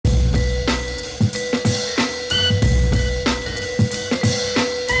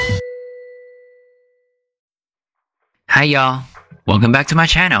Hi y'all, welcome back to my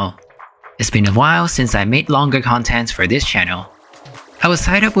channel. It's been a while since I made longer content for this channel. I was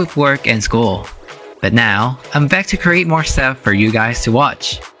tied up with work and school, but now I'm back to create more stuff for you guys to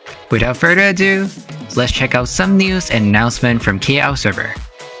watch. Without further ado, let's check out some news and announcement from Quattuor server.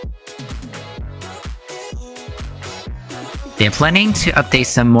 They're planning to update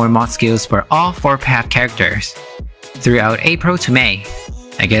some more mod skills for all 4-path characters throughout April to May.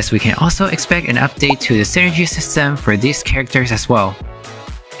 I guess we can also expect an update to the synergy system for these characters as well.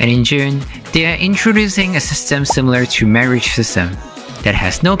 And in June, they are introducing a system similar to marriage system that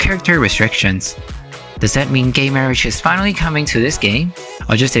has no character restrictions. Does that mean gay marriage is finally coming to this game,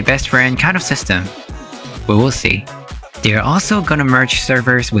 or just a best friend kind of system? Well, we'll see. They are also gonna merge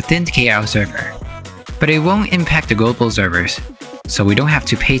servers within the Quattuor server, but it won't impact the global servers, so we don't have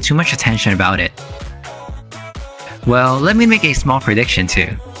to pay too much attention about it. Well, let me make a small prediction too.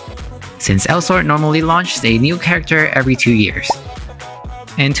 Since Elsword normally launches a new character every 2 years,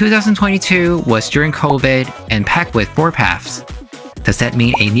 and 2022 was during COVID and packed with 4 paths, does that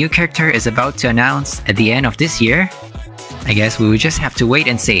mean a new character is about to announce at the end of this year? I guess we will just have to wait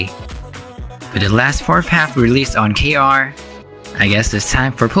and see. With the last 4 path released on Quattuor, I guess it's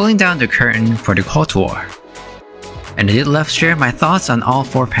time for pulling down the curtain for the Quattuor. And I did love to share my thoughts on all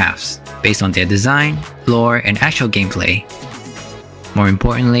 4 paths, based on their design, lore, and actual gameplay. More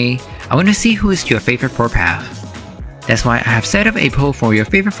importantly, I want to see who is your favorite 4 path. That's why I have set up a poll for your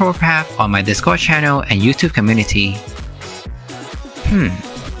favorite 4 path on my Discord channel and YouTube community.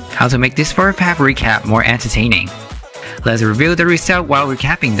 How to make this 4 path recap more entertaining? Let's reveal the result while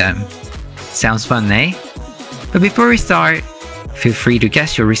recapping them. Sounds fun, eh? But before we start, feel free to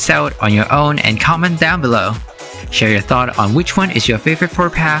guess your result on your own and comment down below. Share your thought on which one is your favorite 4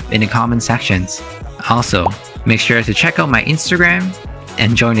 path in the comment sections. Also, make sure to check out my Instagram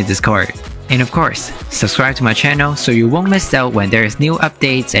and join the Discord. And of course, subscribe to my channel so you won't miss out when there is new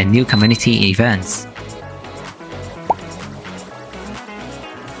updates and new community events.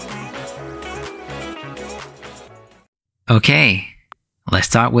 Okay, let's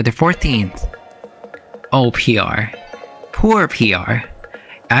start with the 14th. Oh, PR. Poor PR.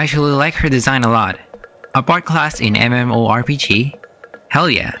 I actually like her design a lot. A bard class in MMORPG? Hell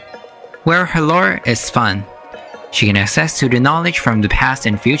yeah. Where her lore is fun. She can access to the knowledge from the past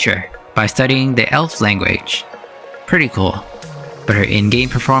and future by studying the elf language. Pretty cool. But her in-game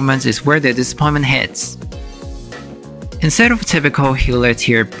performance is where the disappointment hits. Instead of a typical healer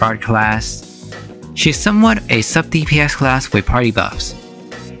tier bard class, she's somewhat a sub-DPS class with party buffs.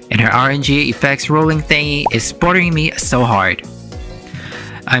 And her RNG effects rolling thingy is bothering me so hard.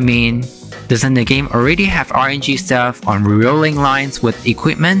 I mean, doesn't the game already have RNG stuff on rerolling lines with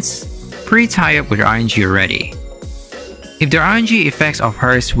equipments? Pretty tired with RNG already. If the RNG effects of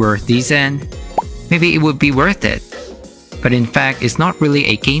hers were decent, maybe it would be worth it. But in fact, it's not really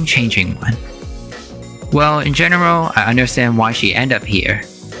a game-changing one. Well, in general, I understand why she ended up here.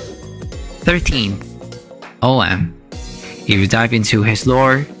 13th. OM. If you dive into his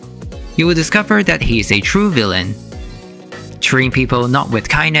lore, you will discover that he is a true villain, treating people not with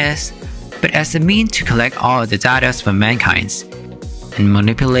kindness, but as a means to collect all the data from mankind and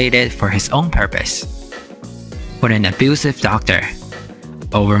manipulate it for his own purpose. What an abusive doctor.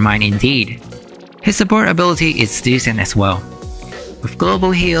 Overmind indeed. His support ability is decent as well, with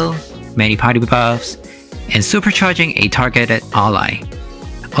global heal, many party buffs, and supercharging a targeted ally.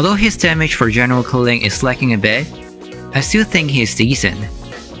 Although his damage for general killing is lacking a bit, I still think he is decent.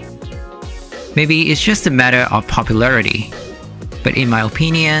 Maybe it's just a matter of popularity, but in my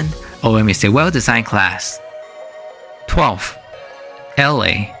opinion, OM is a well-designed class. 12th.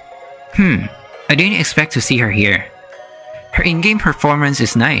 LA. I didn't expect to see her here. Her in-game performance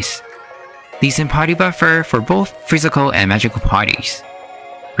is nice. Decent party buffer for both physical and magical parties.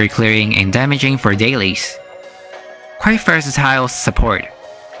 Reclearing and damaging for dailies. Quite versatile support.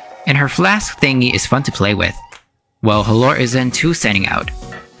 And her flask thingy is fun to play with. Well, her lore isn't too standing out.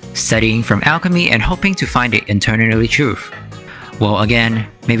 Studying from alchemy and hoping to find the eternal truth. Well, again,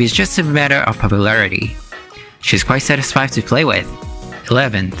 maybe it's just a matter of popularity. She's quite satisfied to play with.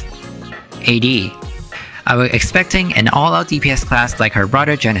 11th. AD. I was expecting an all-out DPS class like her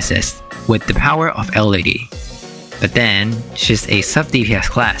brother Genesis, with the power of LAD. But then, she's a sub-DPS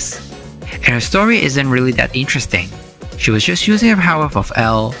class. And her story isn't really that interesting. She was just using her power of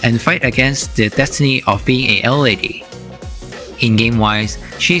L and fight against the destiny of being a LAD. In-game wise,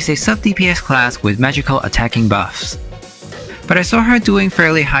 she is a sub-DPS class with magical attacking buffs. But I saw her doing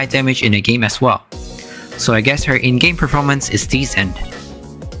fairly high damage in the game as well, so I guess her in-game performance is decent.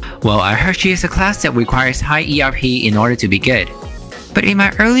 Well, I heard she is a class that requires high ERP in order to be good, but in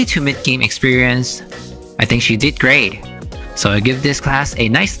my early to mid-game experience, I think she did great. so I give this class a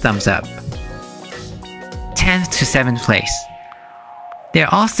nice thumbs up. 10th to 7th place.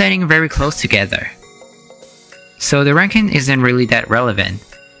 They're all standing very close together, so the ranking isn't really that relevant.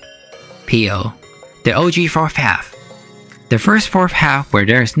 PO, the OG 4th half. The first 4th half where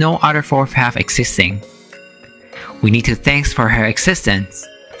there is no other 4th half existing. We need to thank for her existence,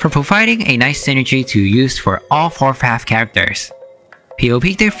 for providing a nice synergy to use for all 4th half characters. PO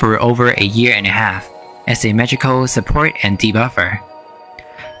peaked it for over a year and a half as a magical support and debuffer,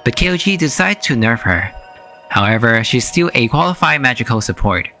 but KOG decided to nerf her. However, she's still a qualified magical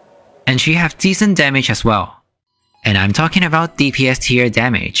support, and she have decent damage as well. And I'm talking about DPS tier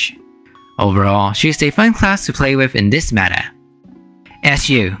damage. Overall, she's a fun class to play with in this meta.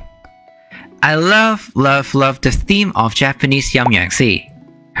 SU. I love the theme of Japanese Yamyangsi.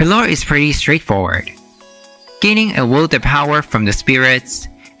 Her lore is pretty straightforward. Gaining a will the power from the spirits,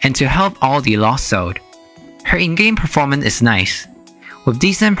 and to help all the lost soul. Her in-game performance is nice, with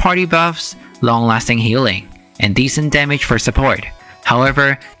decent party buffs, long-lasting healing, and decent damage for support.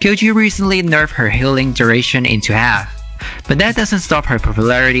 However, Kyoji recently nerfed her healing duration into half, but that doesn't stop her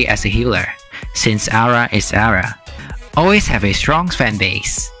popularity as a healer, since Aura is Aura. Always have a strong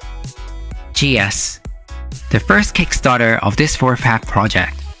fanbase. GS, the first Kickstarter of this 4th half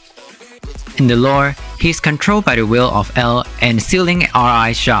project. In the lore, he is controlled by the will of L and stealing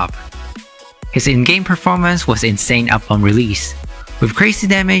RI's shop. His in-game performance was insane upon release, with crazy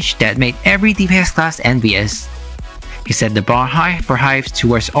damage that made every DPS class envious. He set the bar high for hypes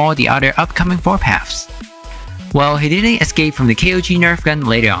towards all the other upcoming 4th halves. Well, he didn't escape from the KOG nerf gun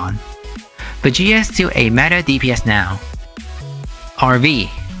later on, but GS still a meta DPS now. RV.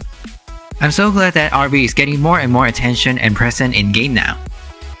 I'm so glad that RV is getting more and more attention and present in game now.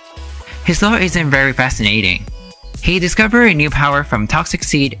 His lore isn't very fascinating. He discovered a new power from Toxic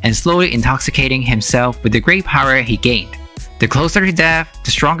Seed and slowly intoxicating himself with the great power he gained. The closer to death,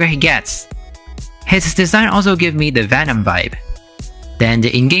 the stronger he gets. His design also gives me the Venom vibe. Then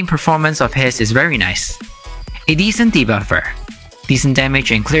the in-game performance of his is very nice. A decent debuffer, decent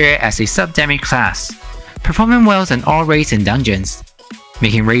damage and clear as a sub-damage class, performing well in all raids and dungeons,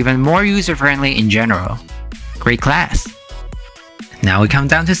 making Raven more user-friendly in general. Great class. Now we come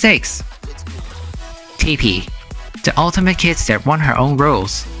down to 6. TP, the ultimate kid that won her own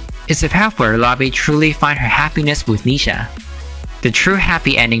roles. It's a path where Lobby truly find her happiness with Nisha. The true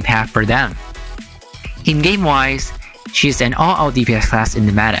happy ending path for them. In-game wise, she is an all-out DPS class in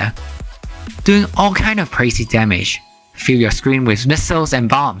the meta, doing all kind of crazy damage, fill your screen with missiles and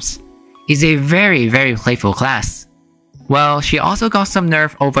bombs. Is a very playful class. Well, she also got some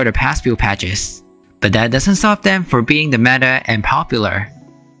nerf over the past few patches, but that doesn't stop them for being the meta and popular.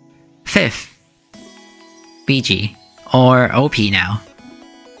 5th. BG, or OP now.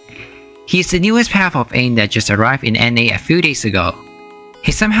 He's the newest path of AIM that just arrived in NA a few days ago.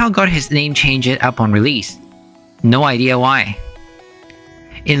 He somehow got his name changed upon release. No idea why.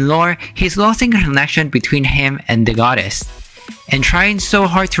 In lore, he's losing the connection between him and the goddess, and trying so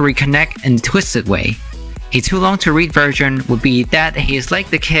hard to reconnect in a twisted way. A too long to read version would be that he is like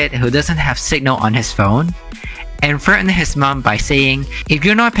the kid who doesn't have signal on his phone, and threaten his mom by saying, "If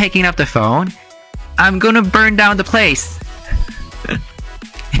you're not picking up the phone, I'm gonna burn down the place."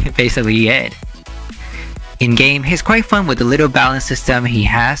 Basically it. In-game, he's quite fun with the little balance system he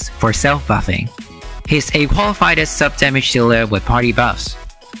has for self-buffing. He's a qualified sub-damage dealer with party buffs,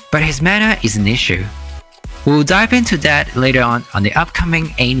 but his mana is an issue. We'll dive into that later on the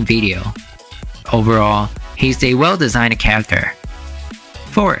upcoming AIM video. Overall, he's a well-designed character.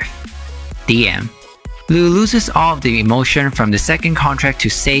 4th. DM. Lu loses all of the emotion from the second contract to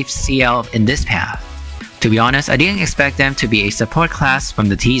save CL in this path. To be honest, I didn't expect them to be a support class from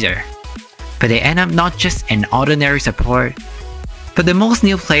the teaser, but they end up not just an ordinary support, but the most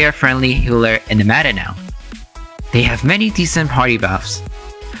new player-friendly healer in the meta now. They have many decent party buffs,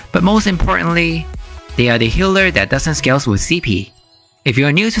 but most importantly, they are the healer that doesn't scale with CP. If you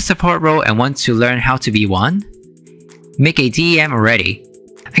are new to support role and want to learn how to be one, make a DEM already.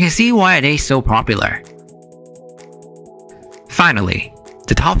 I can see why they are so popular. Finally,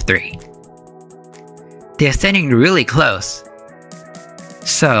 the top 3. They are standing really close.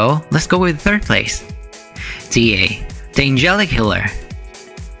 So, let's go with 3rd place. DA, the Angelic Healer.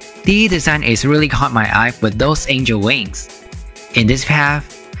 The design is really caught my eye with those angel wings. In this path,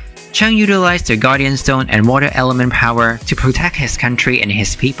 Chang utilized the Guardian Stone and water element power to protect his country and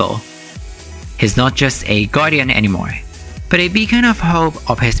his people. He's not just a guardian anymore, but a beacon of hope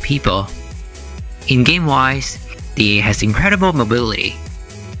of his people. In game wise, DA has incredible mobility,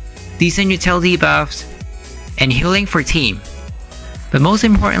 decent utility buffs, and healing for team. But most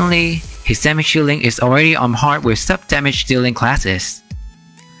importantly, his damage dealing is already on par with sub-damage dealing classes.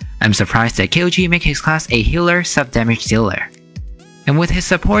 I'm surprised that KOG make his class a healer sub-damage dealer. And with his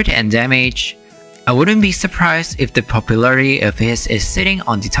support and damage, I wouldn't be surprised if the popularity of his is sitting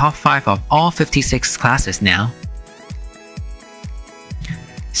on the top 5 of all 56 classes now.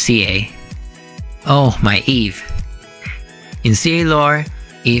 CA. Oh my Eve. In CA lore,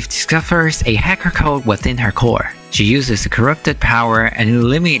 Eve discovers a hacker code within her core. She uses the corrupted power and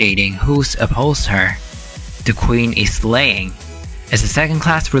eliminating who's opposed her. The Queen is slaying. As a second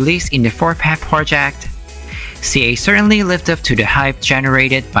class released in the 4-pack project, CA certainly lived up to the hype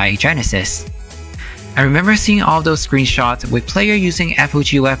generated by Genesis. I remember seeing all those screenshots with player using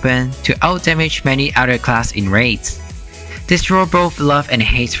FOG weapon to outdamage many other class in raids. This drew both love and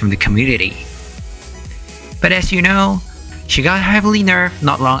hate from the community. But as you know, she got heavily nerfed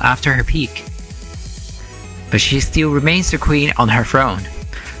not long after her peak. But she still remains the queen on her throne,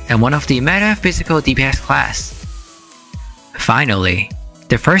 and one of the meta physical DPS class. Finally,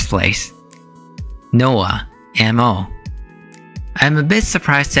 the first place, Woah MO. I'm a bit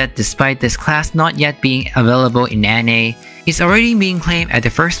surprised that despite this class not yet being available in NA, it's already being claimed at the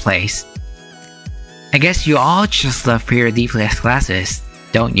first place. I guess you all just love pure DPS classes,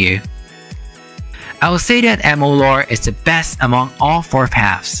 don't you? I will say that MO lore is the best among all 4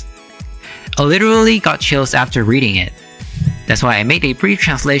 paths. I literally got chills after reading it. That's why I made a brief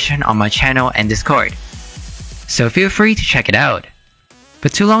translation on my channel and Discord. So feel free to check it out.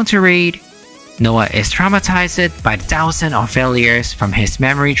 But too long to read, Woah is traumatized by the thousands of failures from his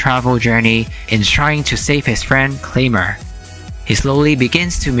memory travel journey in trying to save his friend Claymore. He slowly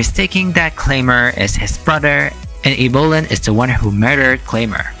begins to mistaking that Claymore is his brother and Ebolan is the one who murdered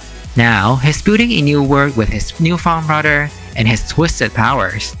Claymore. Now, he's building a new world with his newfound brother and his twisted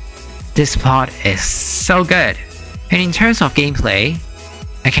powers. This plot is so good. And in terms of gameplay,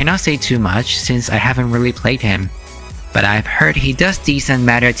 I cannot say too much since I haven't really played him, but I've heard he does decent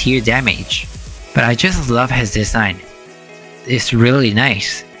meta tier damage. But I just love his design. It's really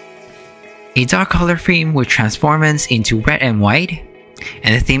nice. A dark color theme with transformance into red and white,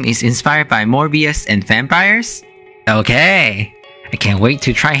 and the theme is inspired by Morbius and vampires? Okay, I can't wait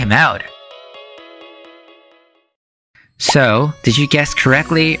to try him out. So, did you guess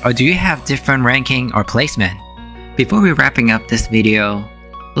correctly or do you have different ranking or placement? Before we wrapping up this video,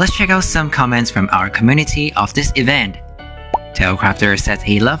 let's check out some comments from our community of this event. Tailcrafter says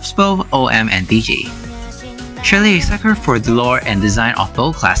he loves both OM and BG. Surely a sucker for the lore and design of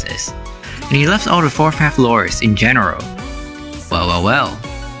both classes, and he loves all the 4-path lores in general. Well,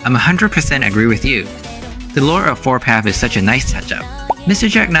 I'm 100% agree with you. The lore of 4-path is such a nice touch-up. Mr.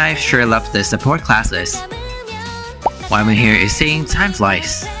 Jackknife sure loves the support classes. Wyman here is saying time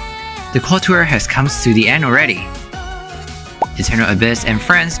flies. The Quattuor has come to the end already. Eternal Abyss and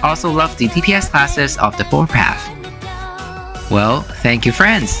friends also love the DPS classes of the 4-path. Well, thank you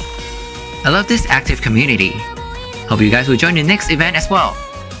friends! I love this active community. Hope you guys will join the next event as well.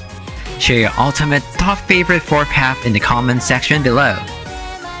 Share your ultimate top favorite 4-path in the comments section below.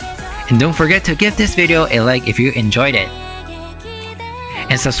 And don't forget to give this video a like if you enjoyed it.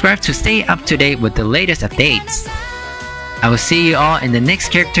 And subscribe to stay up to date with the latest updates. I will see you all in the next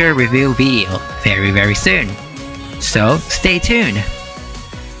character review video very soon. So stay tuned!